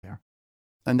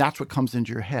And that's what comes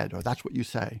into your head, or that's what you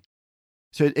say.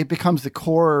 So it becomes the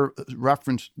core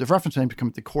reference. The reference frame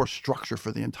becomes the core structure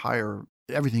for the entire,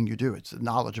 everything you do. It's the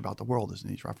knowledge about the world is in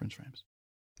these reference frames.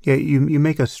 Yeah, you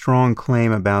make a strong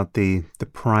claim about the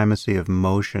primacy of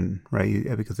motion,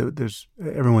 right? Because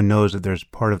everyone knows that there's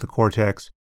part of the cortex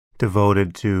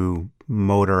devoted to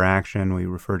motor action. We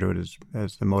refer to it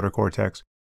as the motor cortex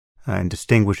and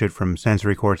distinguish it from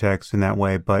sensory cortex in that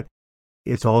way. But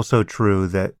it's also true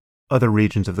that other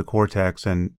regions of the cortex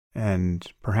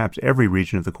and perhaps every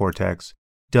region of the cortex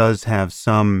does have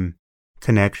some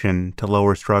connection to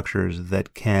lower structures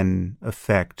that can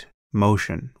affect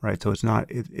motion, right? So it's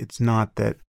not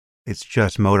that it's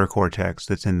just motor cortex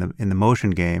that's in the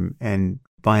motion game. And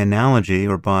by analogy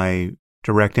or by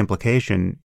direct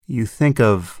implication, you think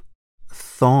of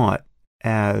thought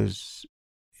as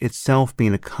itself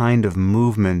being a kind of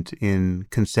movement in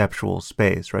conceptual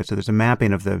space, right? So there's a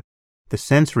mapping of the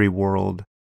sensory world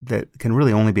that can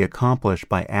really only be accomplished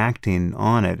by acting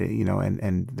on it,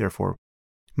 and therefore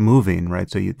moving, right?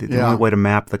 So the only way to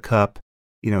map the cup,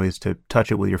 is to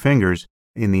touch it with your fingers.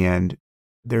 In the end,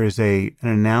 there is an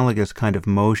analogous kind of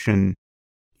motion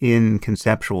in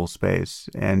conceptual space,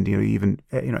 and even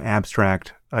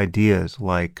abstract ideas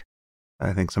like,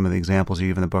 I think some of the examples you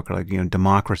give in the book are like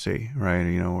democracy,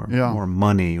 right? Or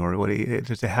money, or what? It's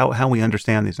just how we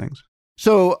understand these things.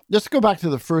 So let's go back to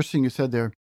the first thing you said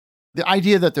there. The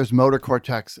idea that there's motor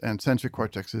cortex and sensory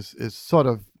cortex is sort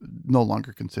of no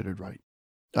longer considered right.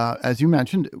 As you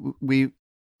mentioned,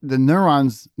 the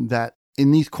neurons that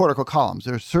in these cortical columns,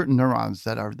 there are certain neurons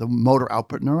that are the motor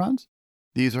output neurons.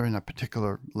 These are in a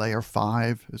particular layer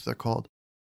 5, as they're called.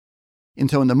 And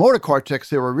so in the motor cortex,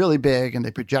 they were really big and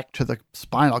they project to the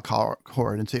spinal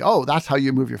cord and say, oh, that's how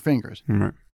you move your fingers. Mm-hmm.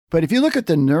 But if you look at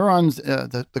the neurons,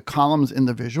 the columns in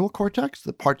the visual cortex,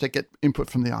 the parts that get input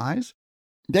from the eyes,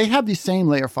 they have these same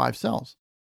layer 5 cells.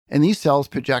 And these cells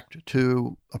project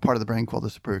to a part of the brain called the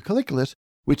superior colliculus,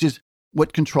 which is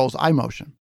what controls eye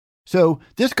motion. So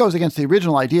this goes against the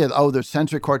original idea that, there's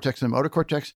sensory cortex and motor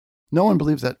cortex. No one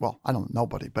believes that. Well, I don't know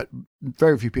nobody, but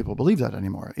very few people believe that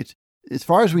anymore. It's, as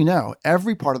far as we know,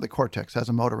 every part of the cortex has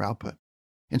a motor output.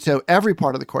 And so every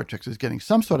part of the cortex is getting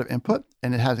some sort of input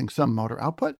and it having some motor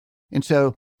output. And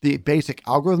so the basic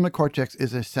algorithm of cortex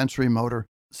is a sensory motor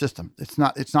system. It's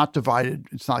not divided.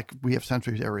 It's not like we have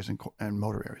sensory areas and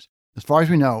motor areas. As far as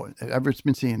we know, ever it's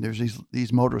been seen, there's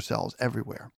these motor cells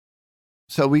everywhere.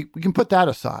 So we can put that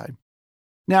aside.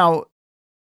 Now,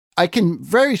 I can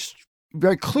very,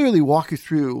 very clearly walk you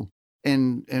through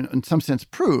and in some sense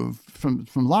prove from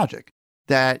logic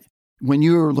that when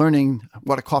you're learning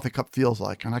what a coffee cup feels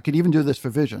like, and I could even do this for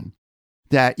vision,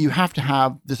 that you have to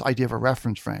have this idea of a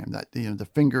reference frame, that the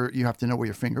finger, you have to know where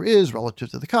your finger is relative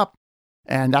to the cup,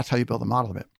 and that's how you build a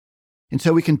model of it. And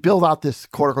so we can build out this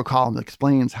cortical column that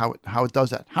explains how it does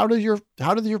that. How do your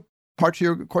parts of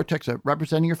your cortex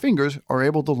representing your fingers are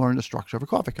able to learn the structure of a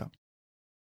coffee cup?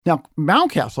 Now,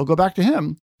 Mountcastle, go back to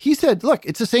him. He said, look,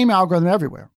 it's the same algorithm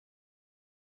everywhere.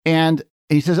 And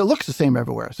he says it looks the same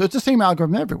everywhere. So it's the same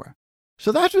algorithm everywhere.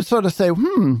 So that would sort of say,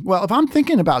 well, if I'm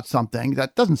thinking about something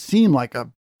that doesn't seem like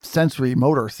a sensory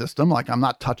motor system, like I'm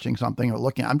not touching something or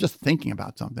looking, I'm just thinking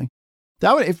about something.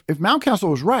 That would, if Mountcastle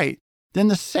was right, then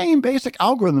the same basic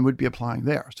algorithm would be applying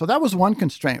there. So that was one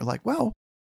constraint. Like, well,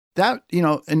 that,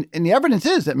 and the evidence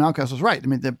is that Mountcastle's right. I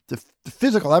mean, the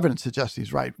physical evidence suggests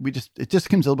he's right. It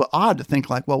just seems a little bit odd to think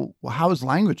like, well, how is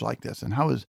language like this? And how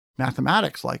is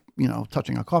mathematics like,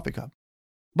 touching a coffee cup?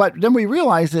 But then we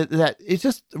realize that it's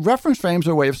just reference frames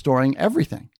are a way of storing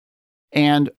everything.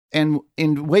 And in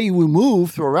the way you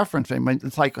move through a reference frame,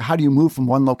 it's like, how do you move from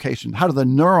one location? How do the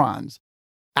neurons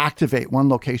activate one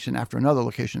location after another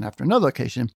location after another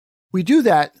location? We do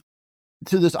that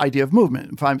to this idea of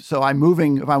movement. If I'm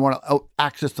moving, if I want to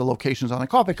access the locations on a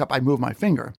coffee cup, I move my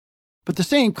finger. But the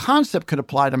same concept could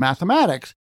apply to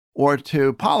mathematics or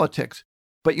to politics,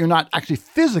 but you're not actually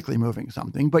physically moving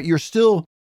something, but you're still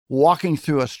walking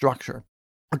through a structure.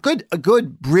 A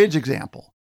good bridge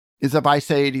example is if I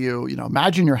say to you,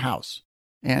 imagine your house,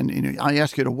 and I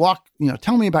ask you to walk,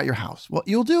 tell me about your house. What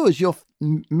you'll do is you'll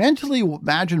mentally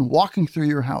imagine walking through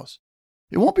your house.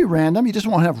 It won't be random. You just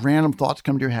won't have random thoughts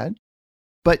come to your head.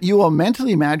 But you will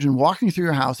mentally imagine walking through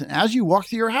your house. And as you walk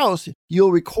through your house,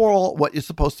 you'll recall what is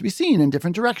supposed to be seen in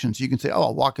different directions. You can say,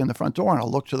 I'll walk in the front door and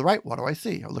I'll look to the right. What do I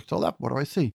see? I'll look to the left. What do I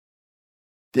see?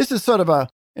 This is sort of an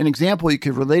example. You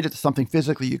could relate it to something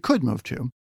physically you could move to.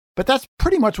 But that's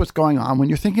pretty much what's going on when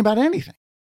you're thinking about anything.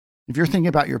 If you're thinking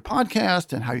about your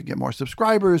podcast and how you get more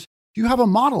subscribers, you have a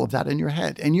model of that in your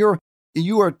head. And you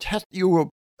are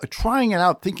trying it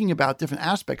out, thinking about different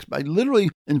aspects by literally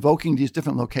invoking these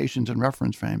different locations and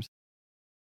reference frames.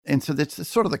 And so that's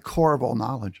sort of the core of all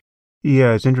knowledge.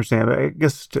 Yeah, it's interesting. I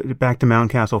guess back to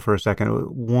Mountcastle for a second.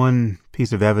 One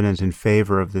piece of evidence in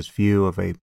favor of this view of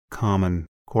a common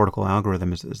cortical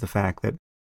algorithm is the fact that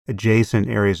adjacent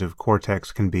areas of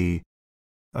cortex can be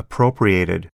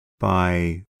appropriated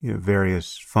by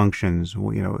various functions.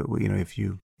 If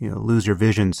you lose your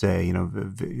vision, say,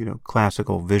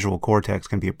 classical visual cortex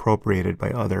can be appropriated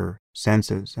by other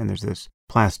senses, and there's this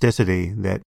plasticity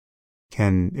that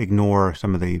can ignore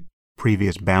some of the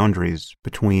previous boundaries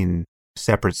between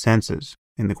separate senses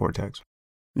in the cortex.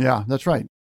 Yeah, that's right.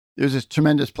 There's this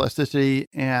tremendous plasticity,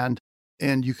 and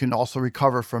you can also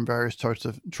recover from various sorts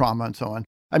of trauma and so on.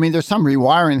 I mean, there's some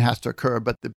rewiring has to occur,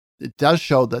 but it does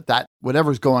show that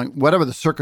whatever the circuit